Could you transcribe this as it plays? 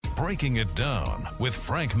Breaking It Down with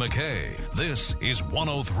Frank McKay. This is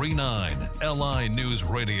 1039 LI News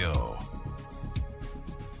Radio.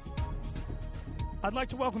 I'd like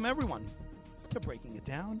to welcome everyone to Breaking It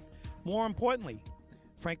Down. More importantly,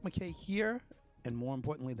 Frank McKay here, and more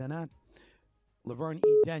importantly than that, Laverne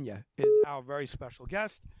E. Denya is our very special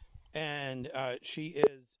guest, and she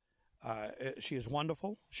is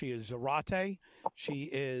wonderful. She is Zarate. She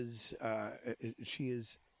is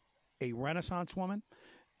a Renaissance woman,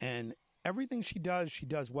 and everything she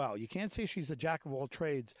does well. You can't say she's a jack of all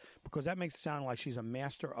trades because that makes it sound like she's a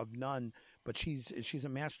master of none, but she's a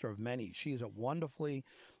master of many. She is a wonderfully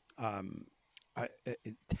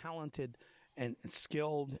talented and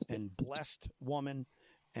skilled and blessed woman,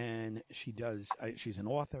 and she's an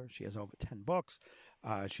author. She has over 10 books.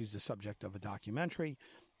 She's the subject of a documentary,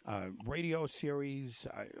 radio series,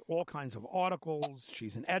 all kinds of articles.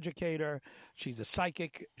 She's an educator. She's a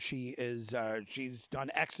psychic. She's done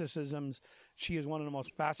exorcisms. She is one of the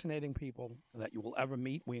most fascinating people that you will ever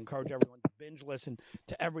meet. We encourage everyone to binge listen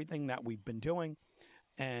to everything that we've been doing.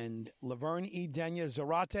 And Laverne E. Denya,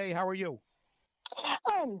 Zarate, how are you?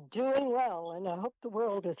 I'm doing well, and I hope the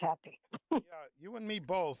world is happy. Yeah, you and me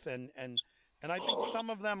both, and I think some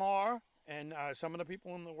of them are, and some of the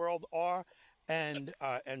people in the world are, and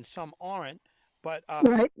some aren't. But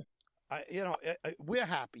right. We're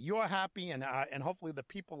happy. You're happy, and hopefully the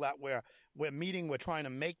people that we're meeting, we're trying to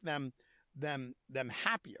make them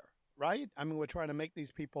happier, right? I mean, we're trying to make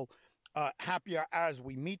these people happier as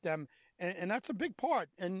we meet them, and that's a big part.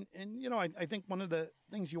 And I think one of the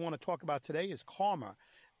things you want to talk about today is karma,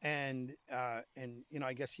 and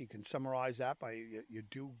I guess you can summarize that by you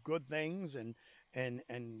do good things, and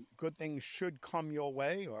good things should come your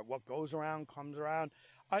way, or what goes around comes around.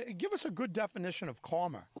 Give us a good definition of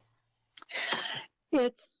karma.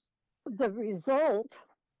 It's the result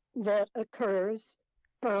that occurs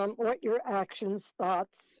from what your actions,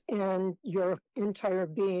 thoughts, and your entire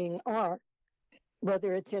being are,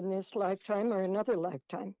 whether it's in this lifetime or another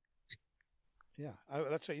lifetime. Yeah,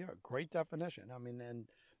 that's a great definition. I mean, and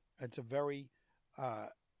it's a very,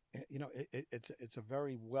 it's a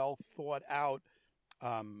very well thought out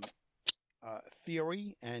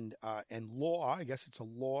theory and law. I guess it's a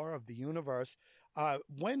law of the universe.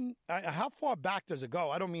 How far back does it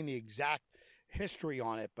go? I don't mean the exact history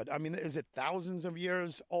on it, but I mean, is it thousands of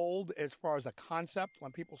years old as far as a concept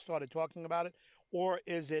when people started talking about it, or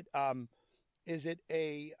is it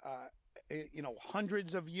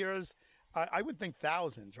hundreds of years? I would think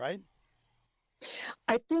thousands, right?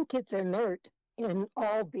 I think it's inert in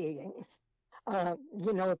all beings.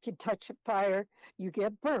 If you touch a fire, you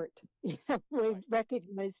get burnt. We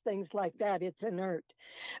recognize things like that. It's inert.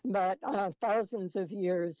 But thousands of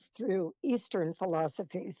years through Eastern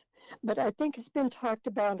philosophies. But I think it's been talked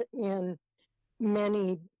about in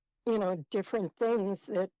many, different things,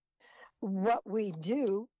 that what we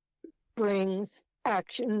do brings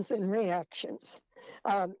actions and reactions.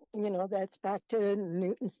 That's back to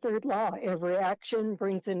Newton's third law. Every action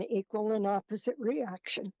brings an equal and opposite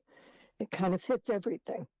reaction. It kind of fits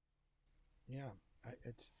everything. Yeah,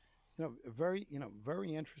 it's very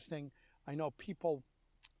interesting. I know people,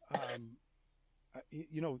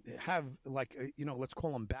 have let's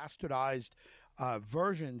call them bastardized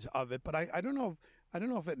versions of it. But I don't know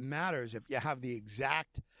if it matters if you have the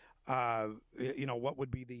exact what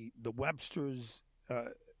would be the Webster's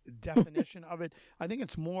definition of it. I think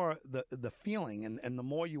it's more the feeling, and the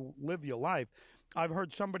more you live your life. I've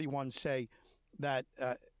heard somebody once say that.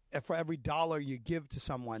 For every dollar you give to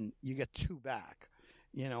someone, you get two back,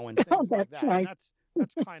 and things like that. Right. And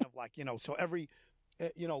that's kind of like, so every,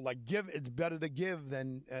 give. It's better to give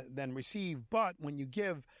than receive. But when you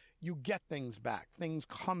give, you get things back. Things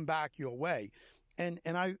come back your way, and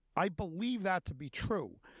I believe that to be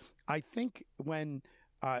true. I think when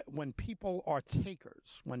people are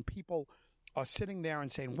takers, when people are sitting there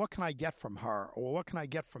and saying, what can I get from her, or what can I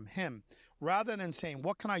get from him, rather than saying,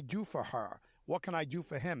 what can I do for her? What can I do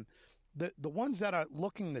for him? The ones that are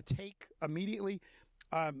looking to take immediately,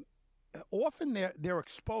 often they're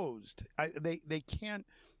exposed. They can't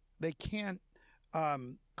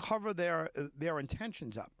cover their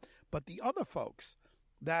intentions up. But the other folks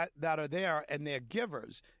that are there and they're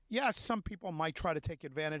givers, yes, some people might try to take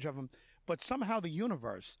advantage of them, but somehow the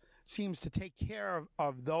universe seems to take care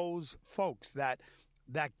of those folks that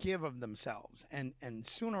give of themselves, and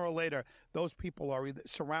sooner or later those people are either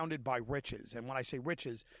surrounded by riches, and when I say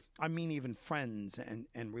riches, I mean even friends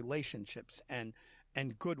and relationships and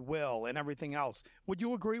goodwill and everything else. Would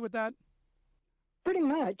you agree with that? Pretty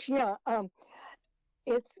much, yeah.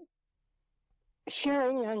 It's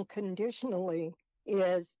sharing unconditionally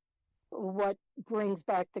is what brings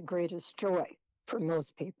back the greatest joy for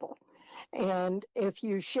most people. And if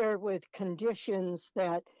you share with conditions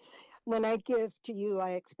that when I give to you,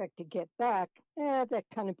 I expect to get back, that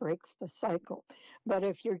kind of breaks the cycle. But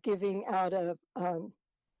if you're giving out of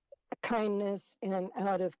kindness and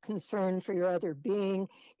out of concern for your other being,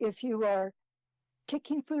 if you are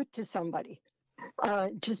taking food to somebody,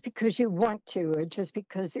 just because you want to, or just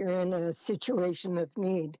because you're in a situation of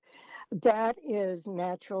need, that is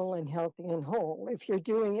natural and healthy and whole. If you're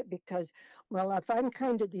doing it because, well, if I'm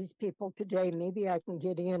kind to these people today, maybe I can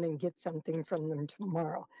get in and get something from them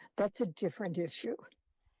tomorrow. That's a different issue.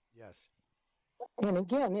 Yes. And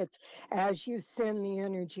again, it's as you send the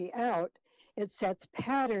energy out, it sets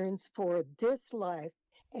patterns for this life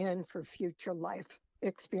and for future life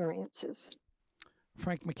experiences.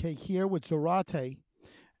 Frank MacKay here with Zarate.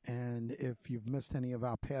 And if you've missed any of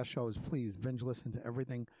our past shows, please binge listen to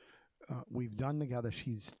everything we've done together.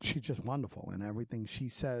 She's just wonderful, and everything she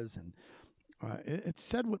says, and it's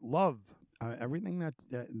said with love. Everything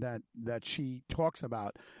that she talks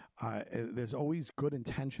about, there's always good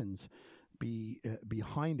intentions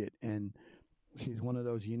behind it, and she's one of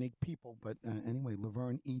those unique people. But anyway,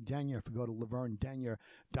 Laverne E. Denyer, if you go to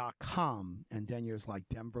lavernedenyer.com, and Denyer is like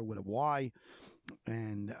Denver with a Y,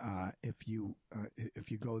 and if you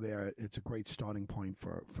go there, it's a great starting point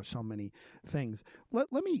for so many things.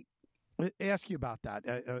 Let me ask you about that,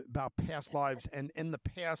 about past lives. And in the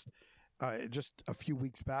past, just a few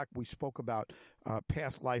weeks back, we spoke about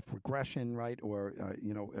past life regression, right? Or,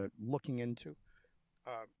 looking into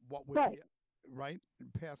what would be, right?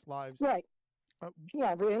 Past lives. Right.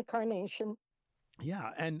 Yeah, reincarnation.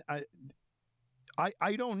 Yeah, and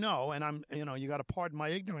I don't know, and I'm, you got to pardon my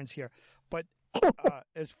ignorance here, but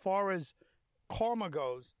as far as karma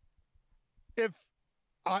goes, if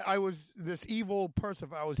I was this evil person,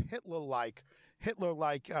 if I was Hitler-like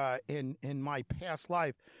in my past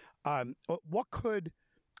life, what could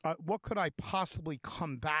I possibly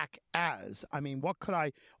come back as? I mean, what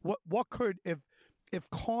could if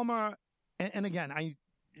karma? And again, I'm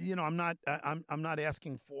not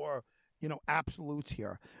asking for absolutes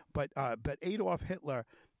here, but Adolf Hitler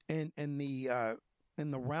in the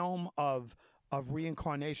realm of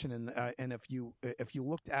reincarnation, and if you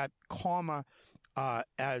looked at karma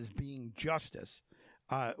as being justice,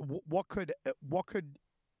 what could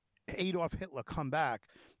Adolf Hitler come back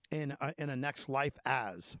in a next life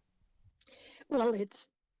as? Well, it's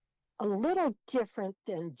a little different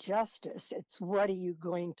than justice. It's what are you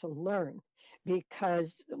going to learn?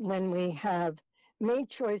 Because when we have made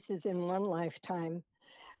choices in one lifetime,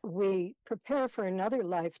 we prepare for another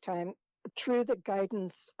lifetime through the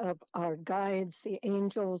guidance of our guides, the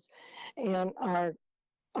angels, and our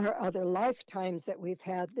other lifetimes that we've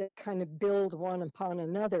had that kind of build one upon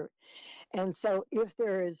another. And so if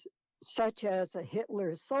there is such as a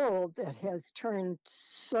Hitler soul that has turned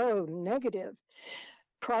so negative,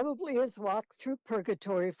 probably has walked through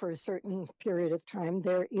purgatory for a certain period of time.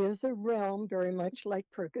 There is a realm very much like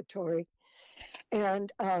purgatory.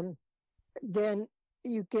 And then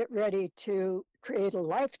you get ready to create a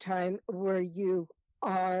lifetime where you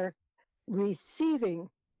are receiving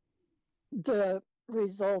the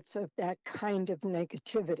results of that kind of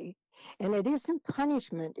negativity. And it isn't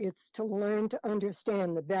punishment, it's to learn to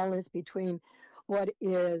understand the balance between what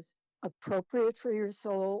is appropriate for your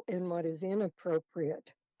soul and what is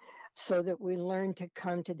inappropriate, so that we learn to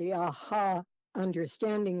come to the aha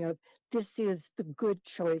understanding of this is the good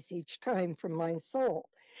choice each time for my soul.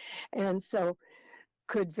 And so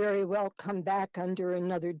could very well come back under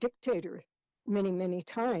another dictator many, many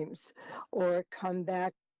times, or come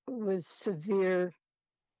back with severe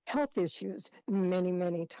health issues many,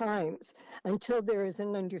 many times, until there is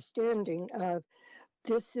an understanding of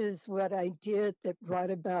this is what I did that brought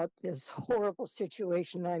about this horrible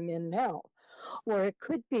situation I'm in now. Or it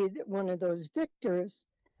could be that one of those victims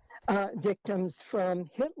from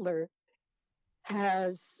Hitler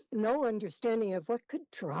has no understanding of what could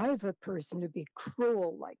drive a person to be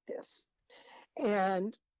cruel like this,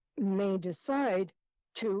 and may decide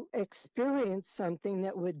to experience something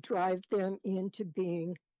that would drive them into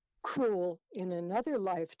being cruel in another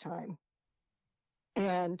lifetime,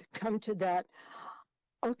 and come to that,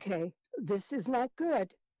 okay, this is not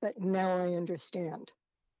good, but now I understand.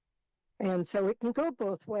 And so it can go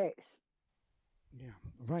both ways. Yeah,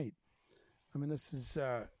 right. I mean, this is,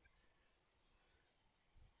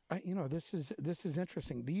 this is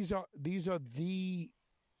interesting. These are the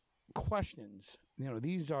questions.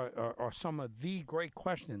 These are some of the great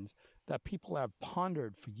questions that people have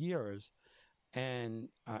pondered for years, and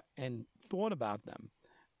thought about them.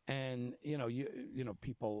 And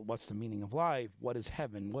people, what's the meaning of life? What is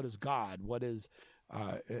heaven? What is God? What is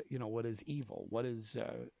what is evil? What is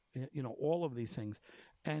all of these things,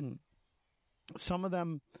 and some of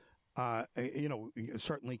them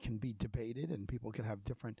certainly can be debated, and people can have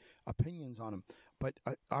different opinions on them. But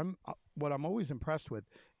what I'm always impressed with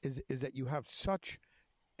is that you have such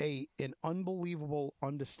an unbelievable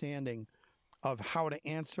understanding of how to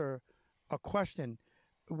answer a question.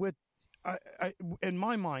 With in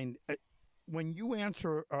my mind, when you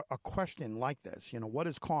answer a question like this, what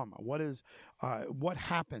is karma? What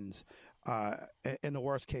happens in the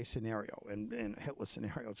worst case scenario? In Hitler's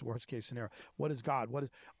scenario, it's the worst case scenario. What is God? What is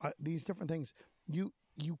these different things? You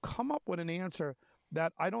come up with an answer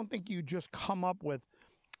that I don't think you just come up with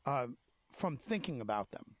from thinking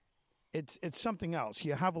about them. It's something else.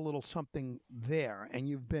 You have a little something there, and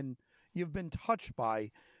you've been touched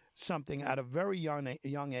by something at a very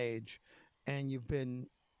young age, and you've been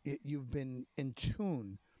in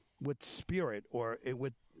tune with spirit or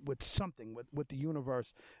with something, with the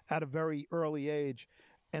universe at a very early age,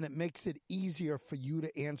 and it makes it easier for you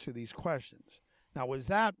to answer these questions. Now, is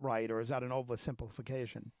that right, or is that an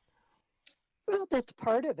oversimplification? Well, that's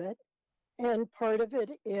part of it. And part of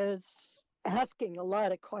it is asking a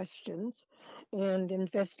lot of questions and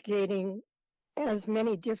investigating as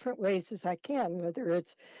many different ways as I can, whether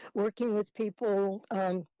it's working with people,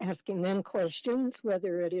 asking them questions,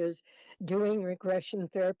 whether it is doing regression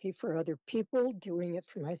therapy for other people, doing it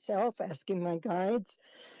for myself, asking my guides,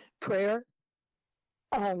 prayer.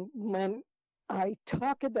 When I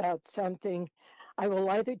talk about something, I will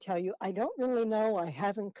either tell you, I don't really know, I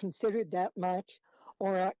haven't considered that much,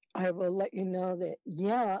 or I will let you know that,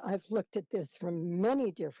 yeah, I've looked at this from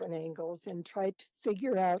many different angles and tried to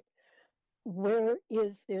figure out where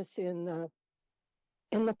is this in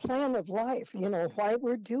the plan of life, why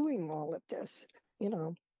we're doing all of this.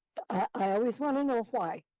 I always want to know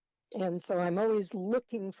why. And so I'm always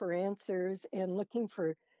looking for answers and looking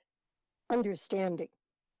for understanding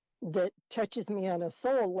that touches me on a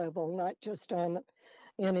soul level, not just on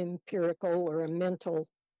an empirical or a mental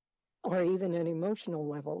or even an emotional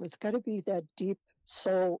level. It's got to be that deep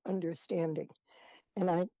soul understanding. And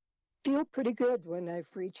I feel pretty good when I've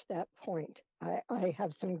reached that point. I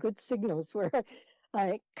have some good signals where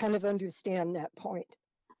I kind of understand that point.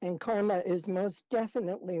 And karma is most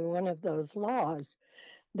definitely one of those laws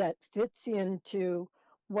that fits into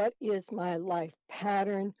what is my life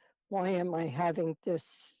pattern? Why am I having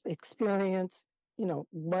this experience?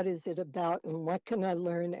 What is it about, and what can I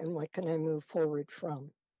learn, and what can I move forward from?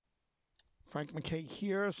 Frank MacKay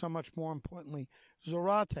here. So much more importantly,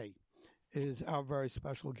 Zarate is our very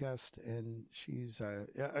special guest, and she's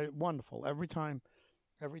wonderful. Every time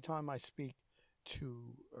I speak to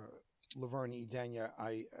Laverne E. Denya,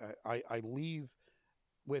 I leave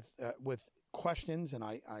with questions, and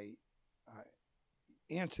I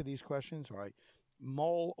answer these questions, or I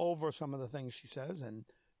mull over some of the things she says, and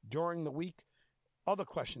during the week, other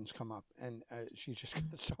questions come up, and she's just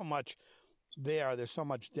got so much there. There's so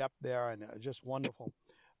much depth there, and just wonderful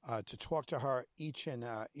to talk to her each and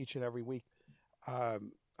every week.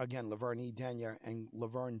 Again, Laverne E. Denya, and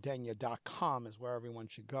lavernedenya.com is where everyone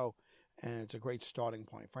should go, and it's a great starting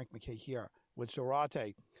point. Frank MacKay here with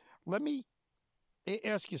Zarate. Let me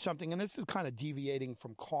ask you something, and this is kind of deviating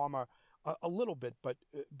from karma a little bit, but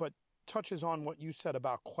touches on what you said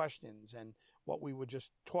about questions and what we were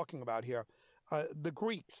just talking about here. The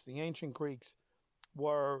Greeks, the ancient Greeks,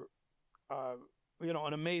 were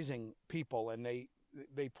an amazing people, and they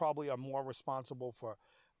probably are more responsible for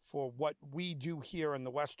what we do here in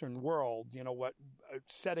the Western world, what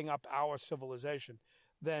setting up our civilization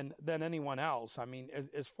than anyone else. I mean,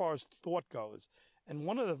 as far as thought goes. And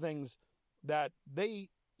one of the things that they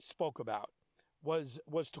spoke about was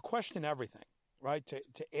to question everything, right?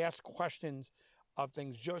 To ask questions of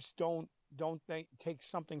things. Just don't take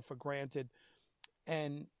something for granted.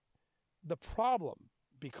 And the problem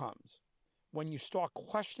becomes when you start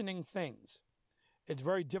questioning things, it's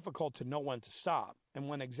very difficult to know when to stop. And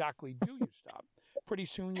when exactly do you stop? Pretty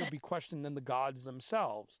soon you'll be questioning the gods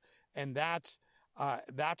themselves. And that's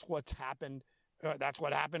what's happened. That's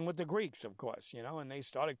what happened with the Greeks, of course, and they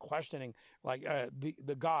started questioning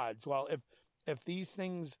the gods. Well, if these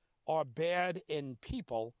things are bad in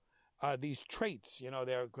people, these traits,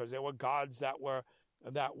 because there were gods that were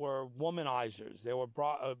womanizers. There were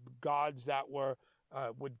gods that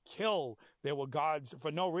would kill. There were gods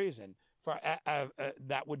for no reason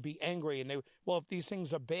that would be angry. And if these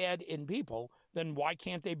things are bad in people, then why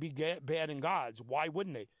can't they be bad in gods? Why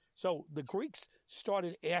wouldn't they? So the Greeks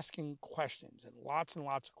started asking questions, and lots of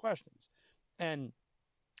questions. And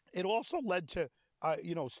it also led to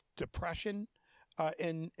depression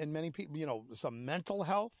in many people, some mental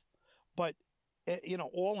health, but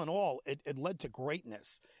all in all, it led to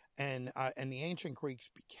greatness, and the ancient Greeks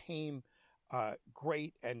became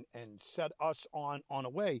great and set us on a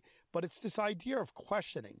way. But it's this idea of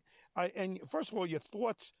questioning. And first of all, your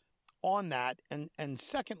thoughts on that, and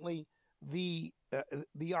secondly, the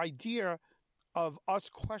idea of us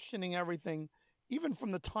questioning everything, even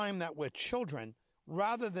from the time that we're children,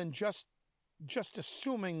 rather than just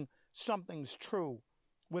assuming something's true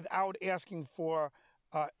without asking for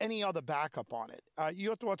any other backup on it.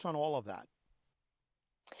 Your thoughts on all of that?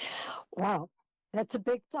 Wow, that's a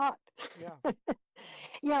big thought. Yeah.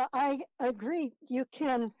 Yeah, I agree. You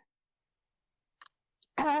can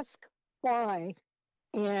ask why,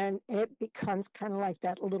 and it becomes kind of like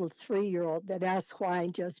that little 3-year-old that asks why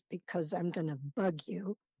just because I'm going to bug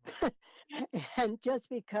you. And just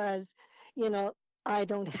because, I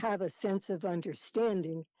don't have a sense of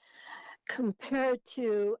understanding, compared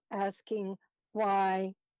to asking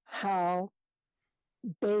why, how,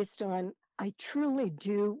 based on I truly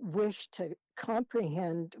do wish to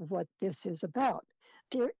comprehend what this is about.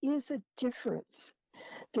 There is a difference.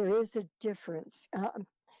 There is a difference.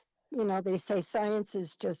 They say science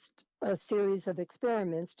is just a series of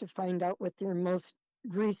experiments to find out what their most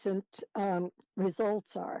recent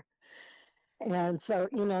results are. And so,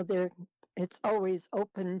 it's always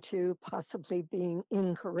open to possibly being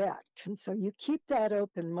incorrect. And so you keep that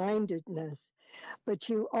open-mindedness, but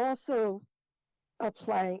you also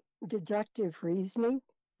apply deductive reasoning,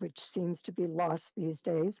 which seems to be lost these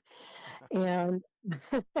days. And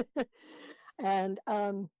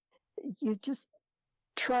you just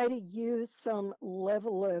try to use some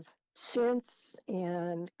level of sense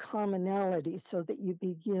and commonality so that you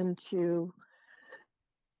begin to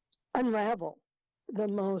unravel the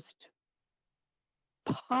most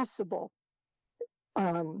possible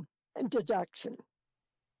deduction.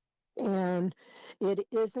 And it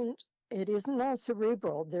isn't all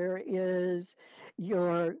cerebral. There is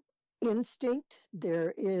your instinct.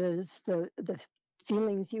 There is the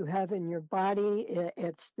feelings you have in your body.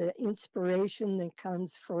 It's the inspiration that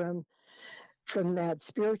comes from that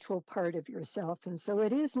spiritual part of yourself. And so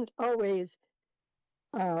it isn't always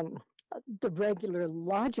the regular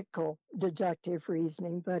logical deductive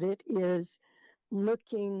reasoning, but it is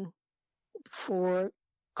looking for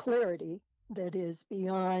clarity that is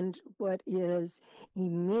beyond what is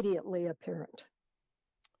immediately apparent.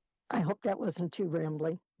 I hope that wasn't too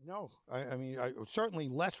rambling. No, I mean, certainly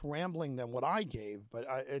less rambling than what I gave, but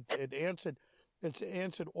it answered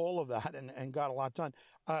all of that and got a lot done.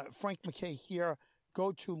 Frank MacKay here.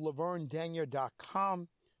 Go to lavernedenier.com,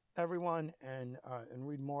 everyone, and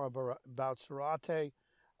read more about Sorate.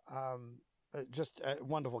 Just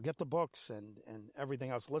wonderful. Get the books and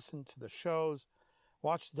everything else. Listen to the shows.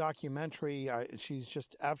 Watch the documentary. She's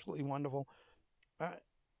just absolutely wonderful.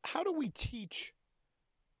 How do we teach,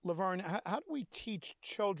 Laverne, how do we teach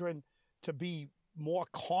children to be more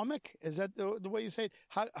karmic? Is that the way you say it?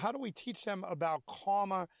 How do we teach them about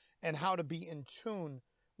karma and how to be in tune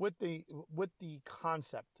with the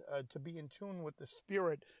concept, to be in tune with the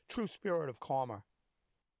true spirit of karma?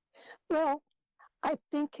 Well, I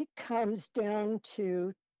think it comes down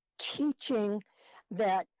to teaching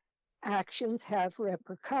that actions have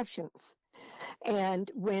repercussions.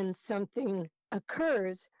 And when something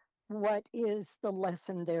occurs, what is the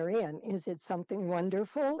lesson therein? Is it something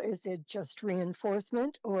wonderful? Is it just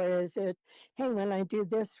reinforcement? Or is it, hey, when I do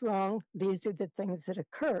this wrong, these are the things that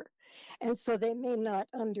occur? And so they may not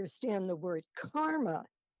understand the word karma,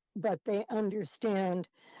 but they understand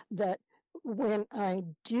that when I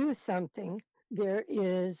do something, there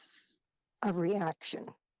is a reaction.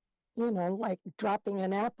 Like dropping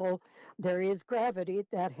an apple, there is gravity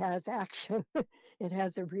that has action. It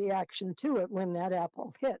has a reaction to it when that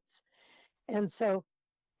apple hits. And so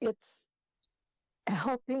it's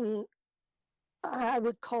helping, I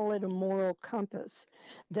would call it a moral compass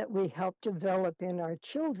that we help develop in our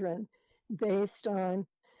children based on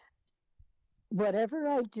whatever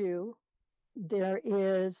I do, there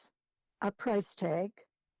is a price tag.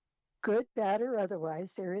 Good, bad, or otherwise,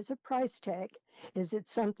 there is a price tag. Is it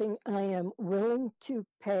something I am willing to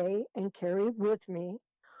pay and carry with me?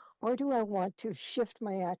 Or do I want to shift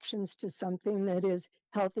my actions to something that is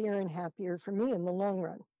healthier and happier for me in the long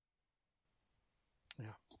run?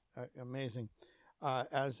 Yeah, amazing.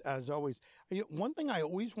 As always, one thing I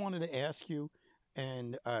always wanted to ask you,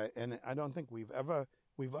 and I don't think we've ever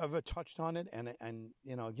touched on it. And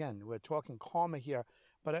again, we're talking karma here,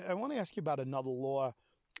 but I want to ask you about another law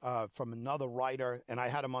from another writer, and I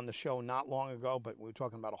had him on the show not long ago, but we were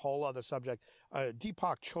talking about a whole other subject.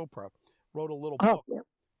 Deepak Chopra wrote a little Oh, book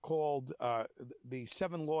called "The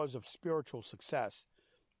Seven Laws of Spiritual Success,"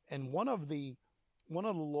 and one of the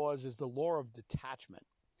laws is the law of detachment.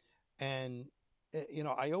 And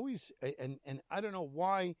I always and I don't know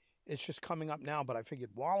why it's just coming up now, but I figured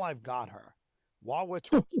while I've got her, while we're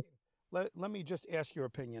talking, let me just ask your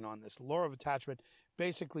opinion on this law of attachment.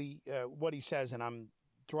 Basically, what he says, and I'm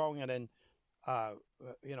throwing it in,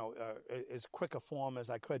 as quick a form as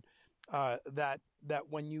I could. That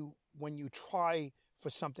when you try for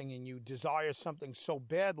something and you desire something so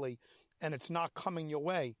badly, and it's not coming your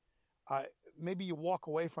way, maybe you walk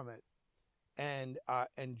away from it and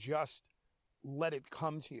just let it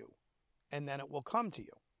come to you, and then it will come to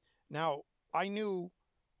you. Now, I knew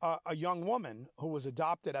a young woman who was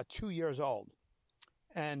adopted at 2 years old,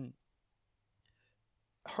 and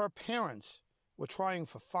her parents were trying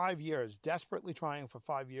for 5 years, desperately trying for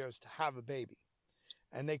 5 years to have a baby,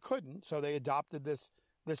 and they couldn't, so they adopted this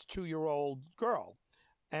 2-year-old girl,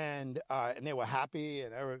 and they were happy,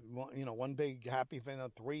 and one big happy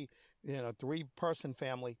family, three-person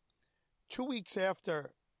family. 2 weeks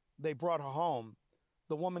after they brought her home,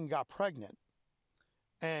 the woman got pregnant,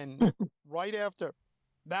 and right after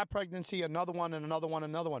that pregnancy, another one and another one,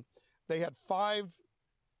 another one. They had 5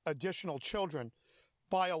 additional children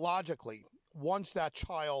biologically once that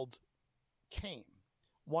child came,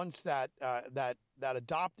 once that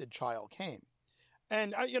adopted child came,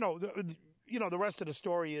 and the rest of the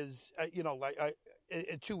story is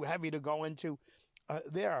it's too heavy to go into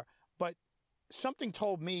there, but something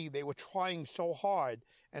told me they were trying so hard,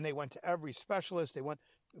 and they went to every specialist. They went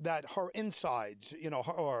that her insides,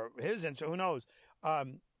 or his insides, who knows,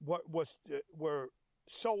 were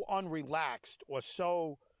so unrelaxed or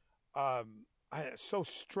so so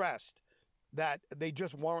stressed that they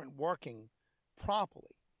just weren't working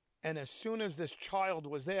properly. And as soon as this child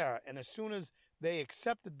was there, and as soon as they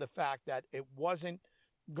accepted the fact that it wasn't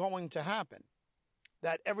going to happen,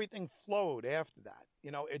 that everything flowed after that.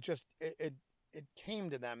 It came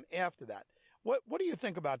to them after that. What do you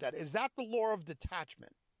think about that? Is that the law of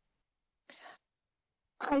detachment?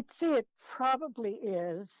 I'd say it probably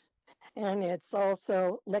is. And it's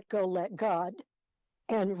also let go, let God,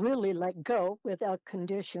 and really let go without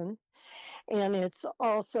condition. And it's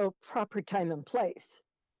also proper time and place,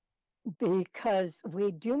 because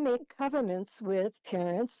we do make covenants with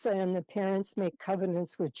parents, and the parents make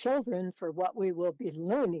covenants with children for what we will be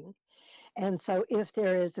learning. And so if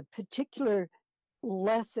there is a particular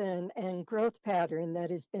lesson and growth pattern that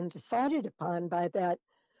has been decided upon by that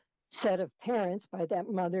set of parents, by that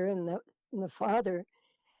mother and the father,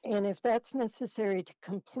 and if that's necessary to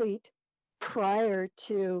complete prior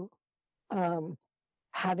to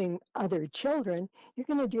having other children, you're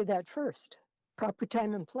going to do that first, proper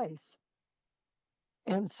time and place.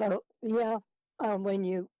 And so, when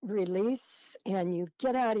you release and you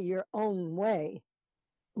get out of your own way,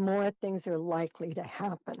 more things are likely to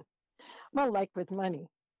happen. Well, like with money,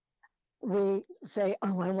 we say,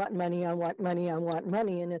 "Oh, I want money, I want money, I want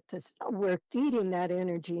money," and we're feeding that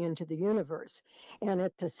energy into the universe. And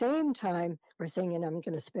at the same time, we're saying, "And I'm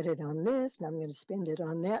going to spend it on this, and I'm going to spend it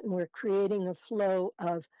on that," and we're creating a flow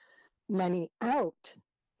of money out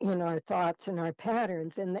in our thoughts and our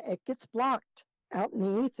patterns, and it gets blocked out in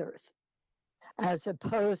the ethers, as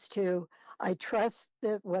opposed to, I trust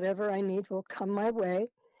that whatever I need will come my way,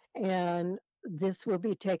 and this will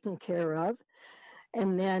be taken care of.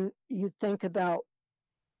 And then you think about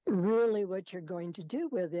really what you're going to do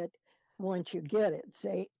with it once you get it.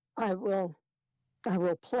 Say, I will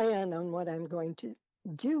plan on what I'm going to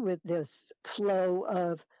do with this flow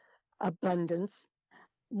of abundance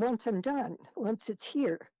once I'm done, once it's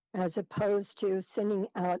here, as opposed to sending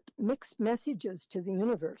out mixed messages to the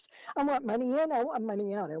universe. I want money in, I want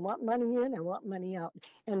money out. I want money in, I want money out.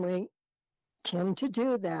 And we tend to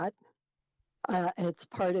do that. It's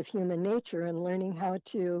part of human nature, and learning how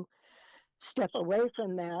to step away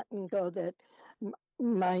from that and go that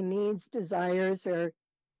my needs, desires are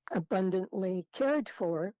abundantly cared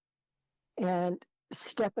for, and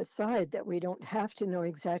step aside that we don't have to know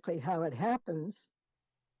exactly how it happens.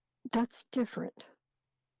 That's different.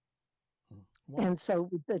 Wow. And so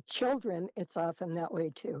with the children, it's often that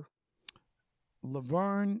way too.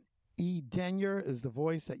 Laverne E. Denyer is the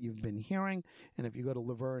voice that you've been hearing. And if you go to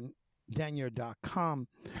lavernedenyer.com,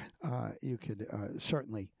 you could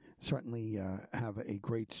certainly have a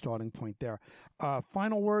great starting point there.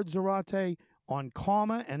 Final words, Zarate, on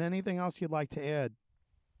karma and anything else you'd like to add?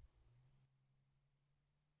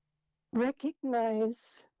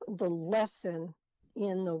 Recognize the lesson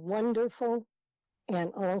in the wonderful,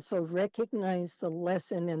 and also recognize the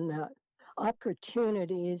lesson in the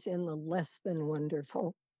opportunities in the less than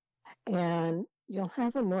wonderful, and you'll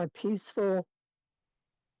have a more peaceful,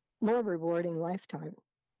 more rewarding lifetime.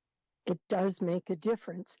 It does make a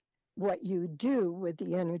difference what you do with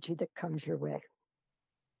the energy that comes your way.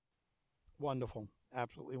 Wonderful.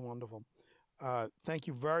 Absolutely wonderful. Thank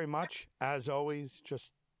you very much. As always,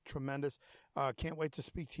 just tremendous. Can't wait to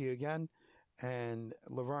speak to you again. And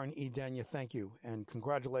Laverne E. Denya, thank you. And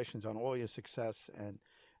congratulations on all your success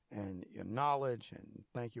and your knowledge. And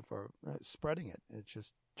thank you for spreading it. It's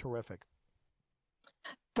just terrific.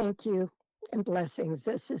 Thank you and blessings.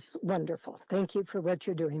 This is wonderful. Thank you for what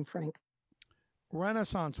you're doing, Frank.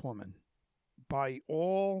 Renaissance woman, by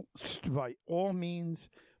all means,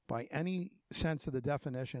 by any sense of the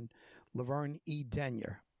definition, Laverne E.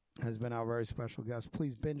 Denya has been our very special guest.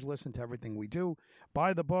 Please binge listen to everything we do.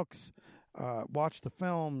 Buy the books, watch the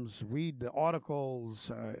films, read the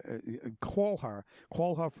articles, call her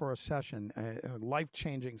for a session, a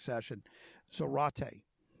life-changing session. Zarate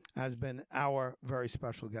has been our very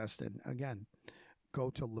special guest. And again, go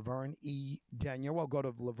to Laverne E. Denya. Well, go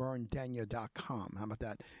to lavernedenya.com. How about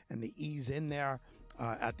that? And the E's in there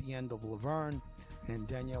at the end of Laverne. And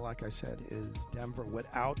Denya, like I said, is Denver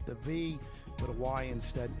without the V, with a Y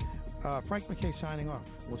instead. Frank MacKay signing off.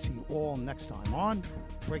 We'll see you all next time on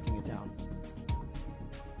Breaking It Down.